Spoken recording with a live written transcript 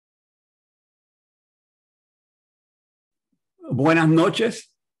Buenas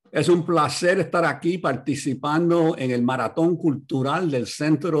noches. Es un placer estar aquí participando en el Maratón Cultural del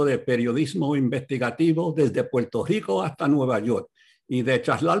Centro de Periodismo Investigativo desde Puerto Rico hasta Nueva York y de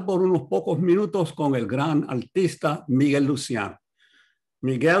charlar por unos pocos minutos con el gran artista Miguel Luciano.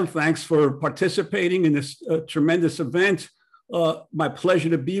 Miguel, thanks for participating in this tremendous event. My pleasure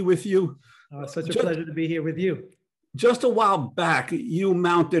to be with you. Such a pleasure to be here with you. Just a while back, you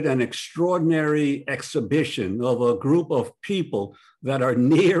mounted an extraordinary exhibition of a group of people that are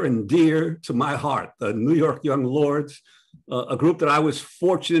near and dear to my heart, the New York Young Lords, a group that I was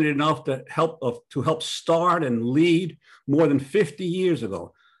fortunate enough to help start and lead more than 50 years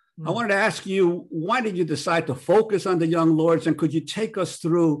ago. I wanted to ask you, why did you decide to focus on the Young Lords, and could you take us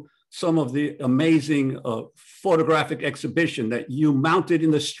through some of the amazing photographic exhibition that you mounted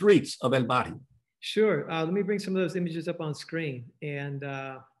in the streets of El Barrio? Sure. Let me bring some of those images up on screen, and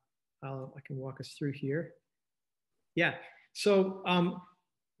I can walk us through here. Yeah. So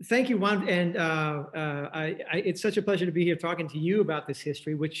thank you, Juan. And it's such a pleasure to be here talking to you about this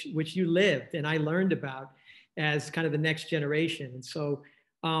history, which you lived and I learned about as kind of the next generation. And so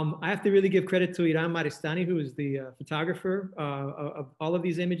I have to really give credit to Iram Maristani, who is the photographer of all of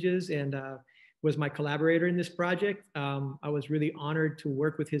these images and was my collaborator in this project. I was really honored to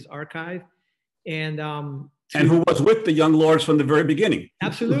work with his archive. And who was with the Young Lords from the very beginning.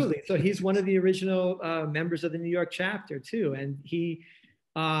 Absolutely. So he's one of the original members of the New York chapter too. And he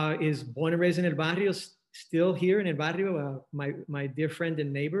is born and raised in El Barrio, still here in El Barrio, my dear friend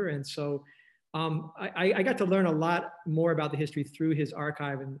and neighbor. And so I got to learn a lot more about the history through his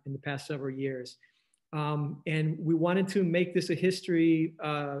archive in the past several years. And we wanted to make this a history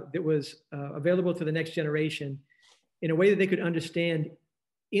that was available to the next generation in a way that they could understand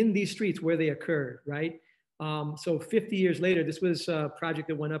in these streets where they occurred, right? So 50 years later, this was a project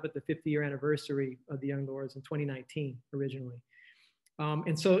that went up at the 50-year anniversary of the Young Lords in 2019, originally.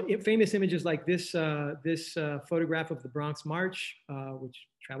 And so famous images like this photograph of the Bronx March, which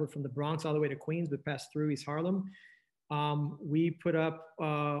traveled from the Bronx all the way to Queens, but passed through East Harlem. We put up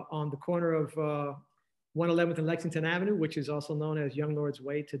on the corner of 111th and Lexington Avenue, which is also known as Young Lords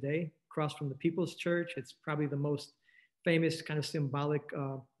Way today, across from the People's Church. It's probably the most famous kind of symbolic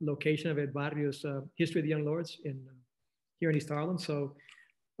location of El Barrio's history of the Young Lords here in East Harlem. So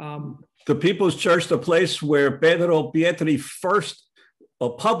the People's Church, the place where Pedro Pietri first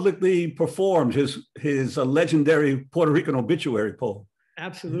publicly performed his legendary Puerto Rican obituary poem.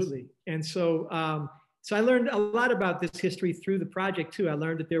 Absolutely. And so so I learned a lot about this history through the project too. I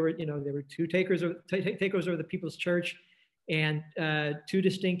learned that there were two takeovers of the People's Church, and two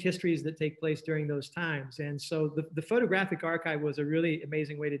distinct histories that take place during those times. And so the photographic archive was a really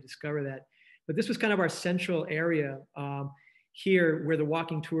amazing way to discover that. But this was kind of our central area here where the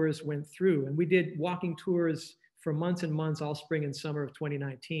walking tours went through. And we did walking tours for months and months, all spring and summer of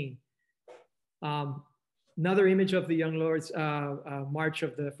 2019. Another image of the Young Lords march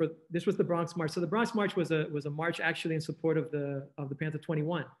this was the Bronx March. So the Bronx March was a march actually in support of the Panther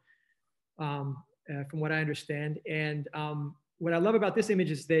 21. From what I understand. And what I love about this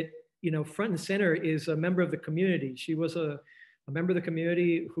image is that, front and center is a member of the community. She was a member of the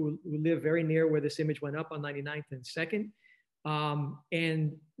community who lived very near where this image went up on 99th and 2nd.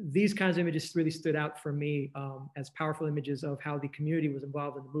 And these kinds of images really stood out for me as powerful images of how the community was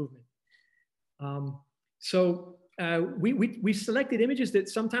involved in the movement. So we selected images that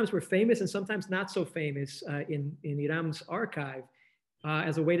sometimes were famous and sometimes not so famous in Iram's archive.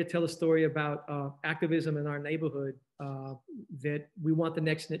 As a way to tell a story about activism in our neighborhood that we want the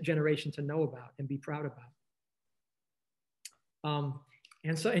next generation to know about and be proud about.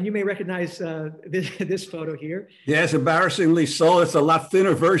 And you may recognize this photo here. Yes, embarrassingly so. It's a lot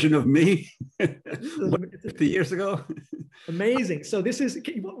thinner version of me 50 years ago. Amazing. So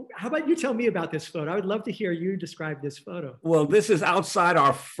how about you tell me about this photo? I would love to hear you describe this photo. Well, this is outside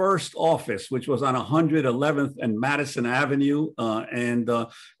our first office, which was on 111th and Madison Avenue. And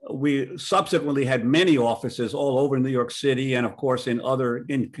we subsequently had many offices all over New York City and, of course, in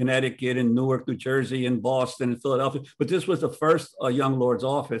Connecticut, in Newark, New Jersey, in Boston, and Philadelphia. But this was the first Young Lords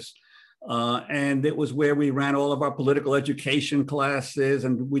office. And it was where we ran all of our political education classes,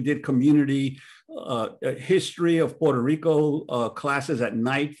 and we did community history of Puerto Rico classes at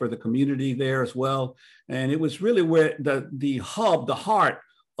night for the community there as well. And it was really where the heart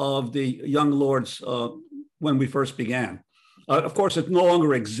of the Young Lords when we first began. Of course, it no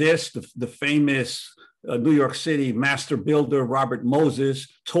longer exists. The famous New York City master builder Robert Moses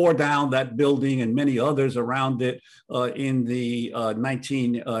tore down that building and many others around it in the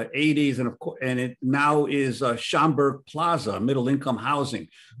 1980s, and it now is Schomburg Plaza, middle income housing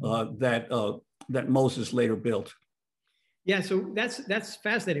that Moses later built. Yeah, so that's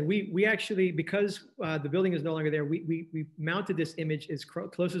fascinating. We actually, because the building is no longer there, we mounted this image as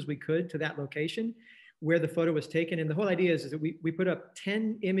close as we could to that location where the photo was taken. And the whole idea is that we put up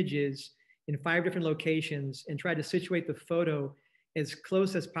 10 images in 5 different locations and tried to situate the photo as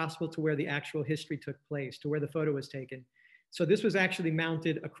close as possible to where the actual history took place, to where the photo was taken. So this was actually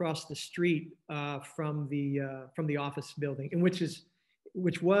mounted across the street from the office building, and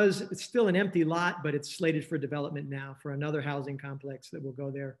which was it's still an empty lot, but it's slated for development now for another housing complex that will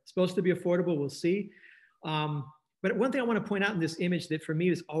go there. It's supposed to be affordable, we'll see. But one thing I want to point out in this image that for me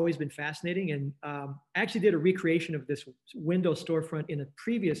has always been fascinating, and I actually did a recreation of this window storefront in a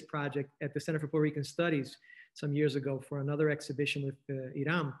previous project at the Center for Puerto Rican Studies some years ago for another exhibition with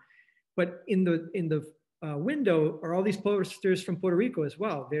Iram. But in the window are all these posters from Puerto Rico as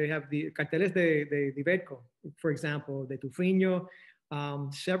well. They have the carteles de Iberco, for example, de Tufriño,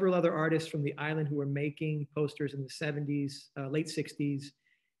 several other artists from the island who were making posters in the 70s, late 60s.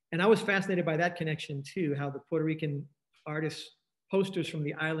 And I was fascinated by that connection too, how the Puerto Rican artists' posters from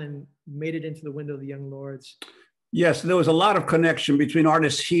the island made it into the window of the Young Lords. Yes, there was a lot of connection between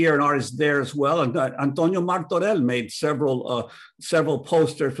artists here and artists there as well. And Antonio Martorell made several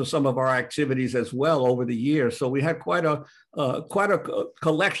posters for some of our activities as well over the years. So we had quite a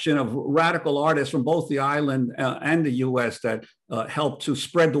collection of radical artists from both the island and the U.S. that helped to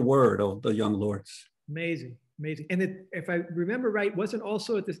spread the word of the Young Lords. Amazing, amazing. And if I remember right, wasn't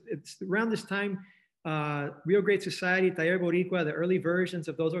also it's around this time Real Great Society, Taller Boricua, the early versions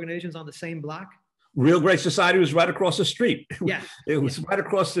of those organizations on the same block? Real Great Society was right across the street. Yeah, it was right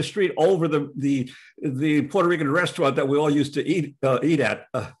across the street over the Puerto Rican restaurant that we all used to eat at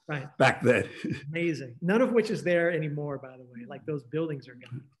right back then. Amazing. None of which is there anymore, by the way. Like those buildings are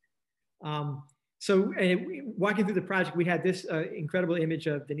gone. So walking through the project, we had this incredible image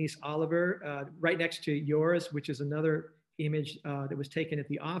of Denise Oliver right next to yours, which is another image that was taken at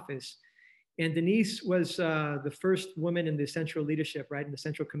the office. And Denise was the first woman in the central leadership, right, in the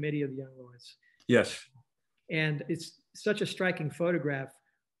central committee of the Young Lords. Yes. And it's such a striking photograph.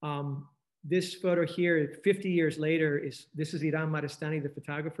 This photo here, 50 years later, this is Iram Maristani, the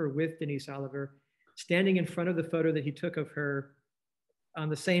photographer, with Denise Oliver, standing in front of the photo that he took of her on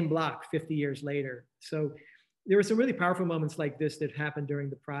the same block 50 years later. So there were some really powerful moments like this that happened during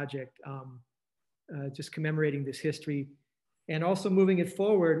the project, just commemorating this history and also moving it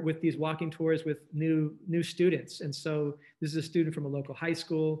forward with these walking tours with new students. And so this is a student from a local high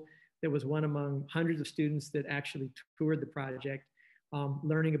school that was one among hundreds of students that actually toured the project,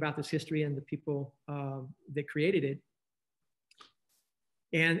 learning about this history and the people that created it.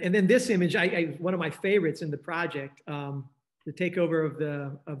 And then this image, one of my favorites in the project, the takeover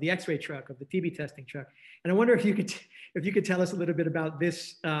of the X-ray truck, of the TB testing truck. And I wonder if you could tell us a little bit about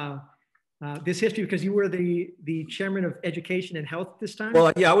this this history, because you were the chairman of education and health this time.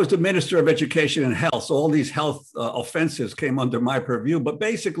 Well, yeah, I was the minister of education and health. So all these health offenses came under my purview. But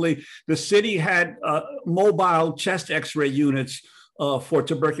basically, the city had mobile chest X-ray units for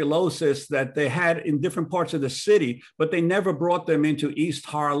tuberculosis that they had in different parts of the city, but they never brought them into East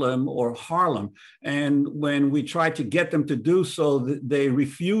Harlem or Harlem. And when we tried to get them to do so, they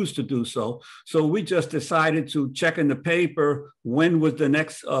refused to do so. So we just decided to check in the paper when was the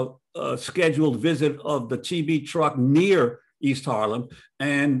next scheduled visit of the TB truck near East Harlem.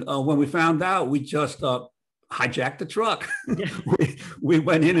 And when we found out, we just hijacked the truck. Yeah. we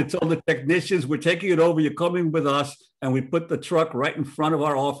went in and told the technicians, we're taking it over, you're coming with us. And we put the truck right in front of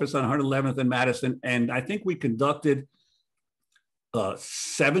our office on 111th and Madison. And I think we conducted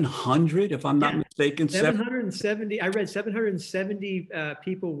 700, if I'm not mistaken. 770, I read 770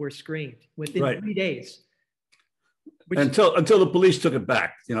 people were screened within 3 days. Until the police took it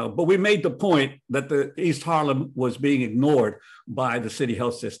back, but we made the point that the East Harlem was being ignored by the city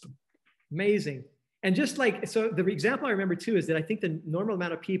health system. Amazing. And just like, so the example I remember too is that I think the normal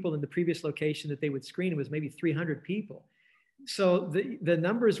amount of people in the previous location that they would screen was maybe 300 people. So the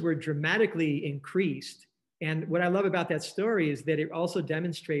numbers were dramatically increased. And what I love about that story is that it also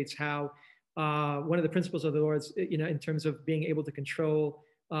demonstrates how one of the principles of the Lord's, in terms of being able to control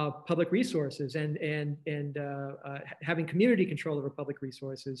public resources and having community control over public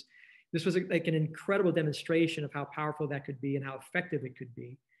resources. This was like an incredible demonstration of how powerful that could be and how effective it could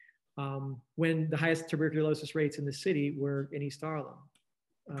be. When the highest tuberculosis rates in the city were in East Harlem.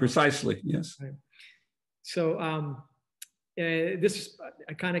 Precisely, yes. Right. So this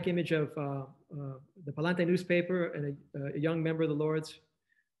iconic image of the Palante newspaper and a young member of the Lords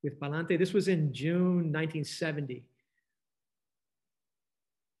with Palante. This was in June 1970.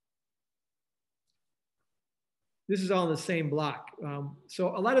 This is all in the same block.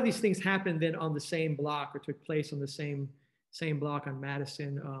 So a lot of these things happened then on the same block or took place on the same same block on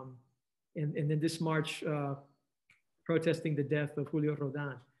Madison, and then this march protesting the death of Julio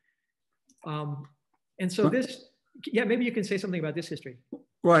Rodan. And so this, yeah, maybe you can say something about this history.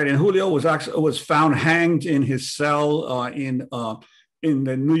 Right, and Julio was found hanged in his cell in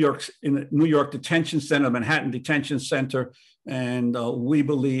the New York Detention Center, Manhattan Detention Center, and we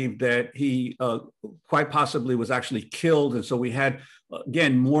believe that he quite possibly was actually killed. And so we had,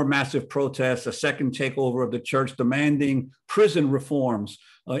 again, more massive protests, a second takeover of the church, demanding prison reforms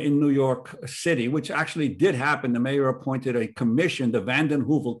in New York City, which actually did happen. The mayor appointed a commission, the Vanden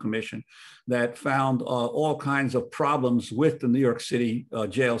Heuvel Commission, that found all kinds of problems with the New York City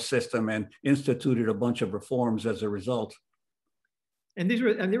jail system and instituted a bunch of reforms as a result. And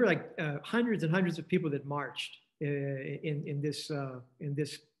there were like hundreds and hundreds of people that marched in this.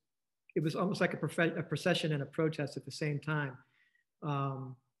 It was almost like a procession and a protest at the same time.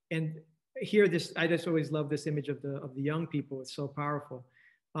 And here, I just always love this image of the young people. It's so powerful.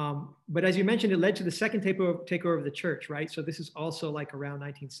 But as you mentioned, it led to the second takeover of the church, right? So this is also like around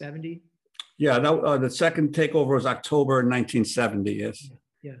 1970. Yeah, the second takeover was October 1970. Yes.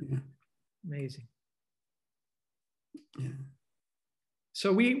 Yeah. Amazing. Yeah.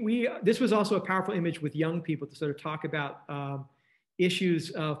 So this was also a powerful image with young people to sort of talk about issues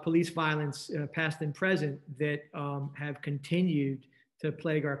of police violence, past and present, that have continued to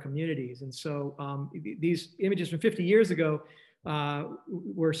plague our communities. And so these images from 50 years ago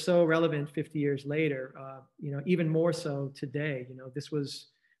were so relevant 50 years later, even more so today. This was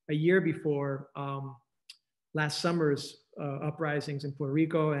a year before last summer's uprisings in Puerto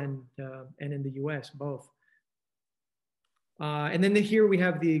Rico and in the US, both. And then here we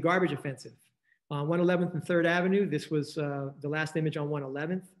have the garbage offensive. 111th and 3rd Avenue, this was the last image on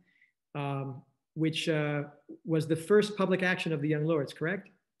 111th, which was the first public action of the Young Lords, correct?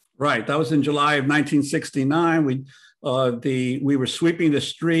 Right, that was in July of 1969. We were sweeping the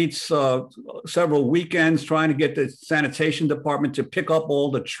streets several weekends, trying to get the sanitation department to pick up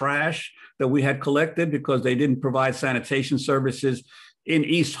all the trash that we had collected, because they didn't provide sanitation services in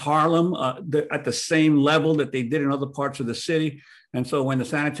East Harlem at the same level that they did in other parts of the city. And so when the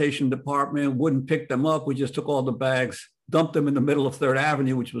sanitation department wouldn't pick them up, we just took all the bags, dumped them in the middle of 3rd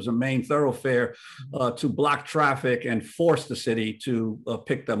Avenue, which was a main thoroughfare, to block traffic and force the city to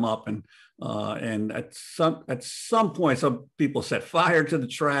pick them up. And at some point, some people set fire to the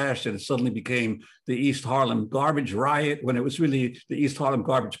trash, and it suddenly became the East Harlem garbage riot, when it was really the East Harlem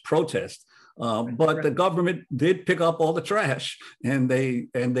garbage protest. But the government did pick up all the trash, and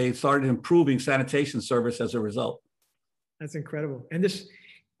they started improving sanitation service as a result. That's incredible. And this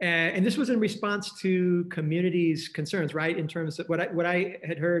was in response to communities' concerns, right? In terms of what I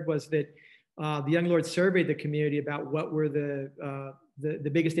had heard was that the Young Lords surveyed the community about what were the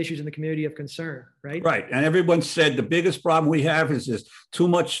biggest issues in the community of concern, right? Right. And everyone said the biggest problem we have is there's too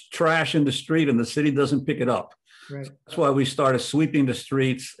much trash in the street and the city doesn't pick it up. Right. That's why we started sweeping the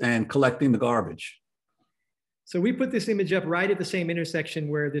streets and collecting the garbage. So we put this image up right at the same intersection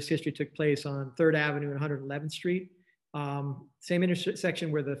where this history took place, on 3rd Avenue and 111th Street. Same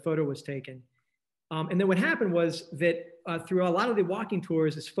intersection where the photo was taken. And then what happened was that through a lot of the walking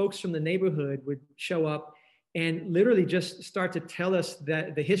tours, as folks from the neighborhood would show up and literally just start to tell us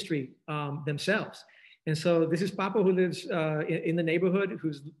the history themselves. And so this is Papa, who lives in the neighborhood,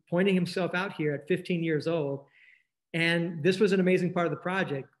 who's pointing himself out here at 15 years old. And this was an amazing part of the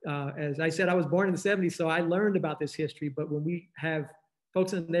project. As I said, I was born in the 70s, so I learned about this history. But when we have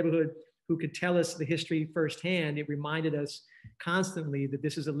folks in the neighborhood who could tell us the history firsthand, it reminded us constantly that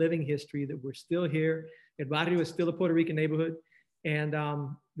this is a living history, that we're still here. El Barrio is still a Puerto Rican neighborhood. And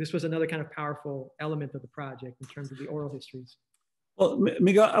this was another kind of powerful element of the project in terms of the oral histories. Well,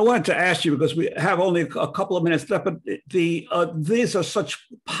 Miguel, I wanted to ask you, because we have only a couple of minutes left, but these are such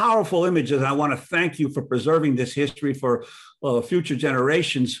powerful images. I want to thank you for preserving this history for future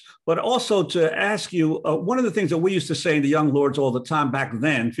generations, but also to ask you, one of the things that we used to say in the Young Lords all the time back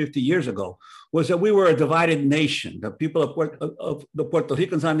then, 50 years ago, was that we were a divided nation, the people of the Puerto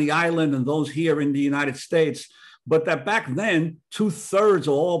Ricans on the island and those here in the United States. But that back then, 2/3 of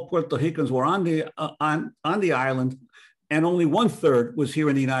all Puerto Ricans were on the island, and only 1/3 was here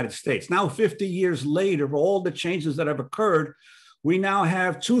in the United States. Now, 50 years later, for all the changes that have occurred, we now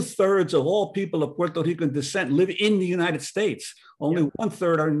have 2/3 of all people of Puerto Rican descent live in the United States. Only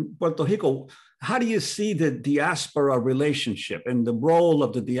 1/3 are in Puerto Rico. How do you see the diaspora relationship and the role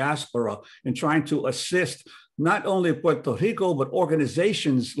of the diaspora in trying to assist not only Puerto Rico, but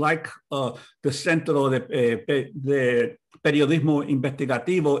organizations like the Centro de Periodismo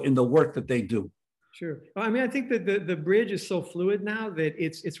Investigativo in the work that they do? Sure. I mean, I think that the bridge is so fluid now that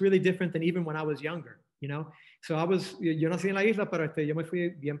it's really different than even when I was younger. you know? So yo nací en la isla, pero yo me fui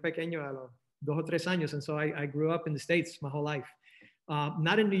bien pequeño a los 2 or 3 años. And so I grew up in the States my whole life.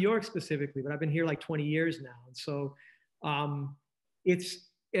 Not in New York specifically, but I've been here like 20 years now. And so it's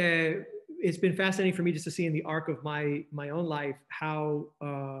been fascinating for me just to see in the arc of my own life how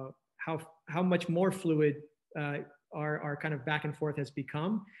much more fluid our kind of back and forth has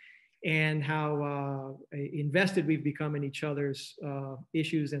become, and how invested we've become in each other's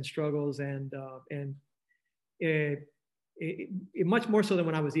issues and struggles, and much more so than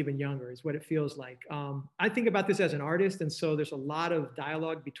when I was even younger is what it feels like. I think about this as an artist, and so there's a lot of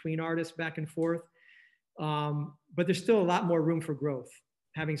dialogue between artists back and forth, but there's still a lot more room for growth.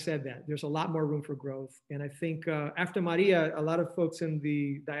 Having said that, there's a lot more room for growth. And I think after Maria, a lot of folks in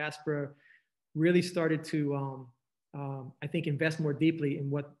the diaspora really started to, I think, invest more deeply in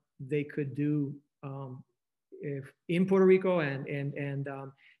what they could do in Puerto Rico, and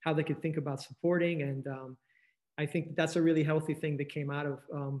how they could think about supporting. And I think that's a really healthy thing that came out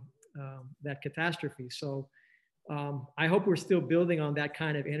of that catastrophe. So I hope we're still building on that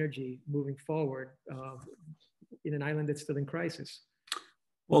kind of energy moving forward in an island that's still in crisis.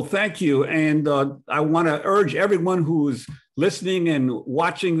 Well, thank you. And I want to urge everyone who's listening and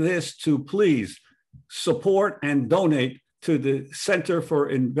watching this to please support and donate to the Center for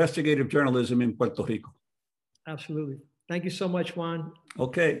Investigative Journalism in Puerto Rico. Absolutely. Thank you so much, Juan.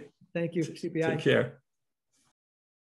 Okay. Thank you, CPI. Take care.